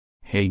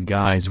Hey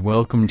guys,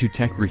 welcome to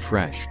Tech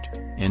Refreshed,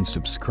 and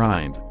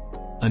subscribe.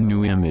 A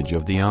new image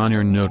of the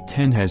Honor Note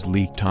 10 has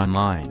leaked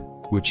online,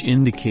 which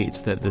indicates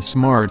that the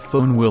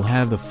smartphone will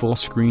have the full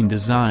screen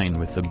design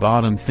with the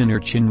bottom thinner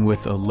chin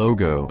with a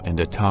logo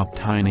and a top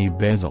tiny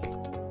bezel.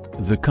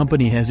 The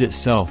company has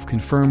itself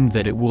confirmed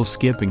that it will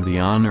skipping the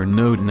Honor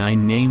Note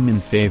 9 name in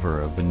favor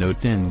of the Note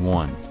 10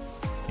 one.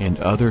 And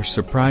other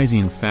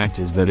surprising fact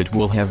is that it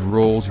will have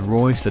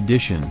Rolls-Royce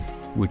edition,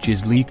 which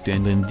is leaked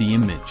and in the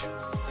image.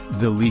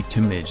 The leaked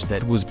image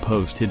that was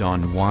posted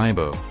on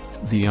Weibo,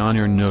 the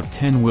Honor Note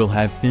 10 will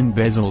have thin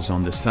bezels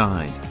on the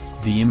side.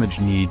 The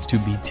image needs to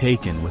be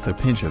taken with a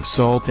pinch of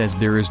salt as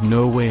there is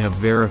no way of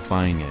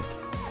verifying it.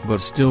 But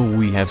still,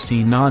 we have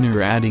seen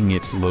Honor adding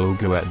its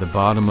logo at the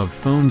bottom of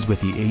phones with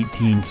the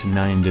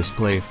 18:9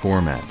 display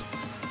format.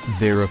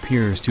 There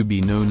appears to be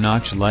no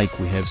notch like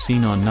we have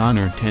seen on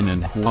Honor 10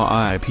 and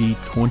Huawei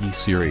P20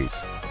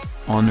 series.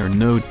 Honor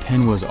Note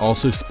 10 was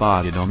also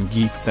spotted on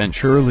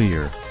Geekbench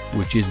earlier,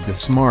 which is the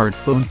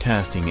smartphone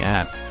testing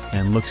app,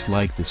 and looks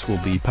like this will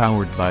be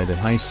powered by the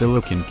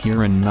high-silicon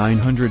Kirin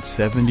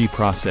 970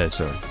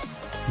 processor.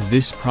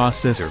 This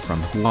processor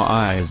from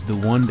Huawei is the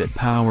one that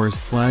powers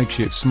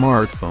flagship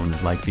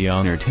smartphones like the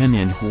Honor 10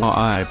 and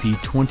Huawei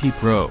P20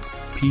 Pro,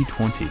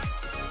 P20.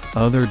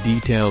 Other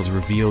details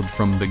revealed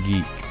from the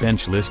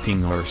Geekbench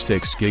listing are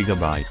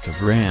 6GB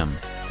of RAM,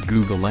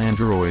 Google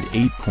Android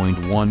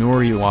 8.1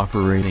 Oreo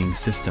operating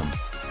system.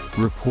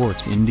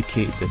 Reports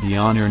indicate that the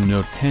Honor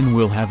Note 10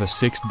 will have a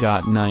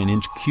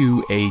 6.9-inch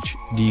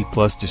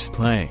QHD+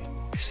 display,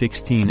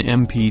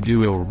 16MP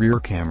dual rear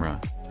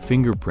camera,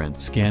 fingerprint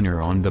scanner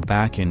on the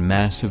back and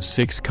massive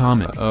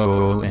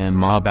 6,000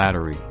 mAh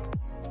battery.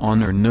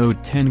 Honor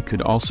Note 10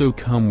 could also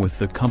come with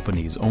the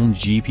company's own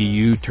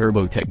GPU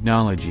turbo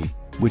technology,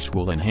 which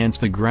will enhance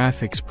the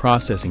graphics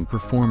processing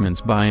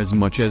performance by as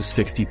much as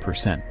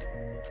 60%.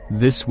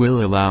 This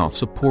will allow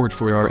support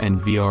for AR and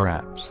VR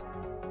apps.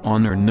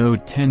 Honor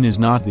Note 10 is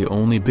not the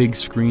only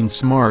big-screen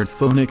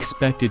smartphone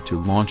expected to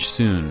launch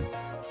soon.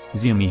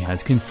 Xiaomi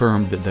has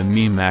confirmed that the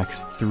Mi Max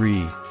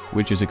 3,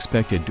 which is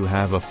expected to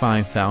have a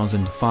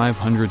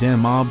 5500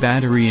 mAh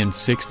battery and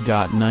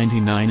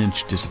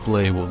 6.99-inch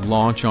display, will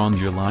launch on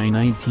July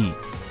 19.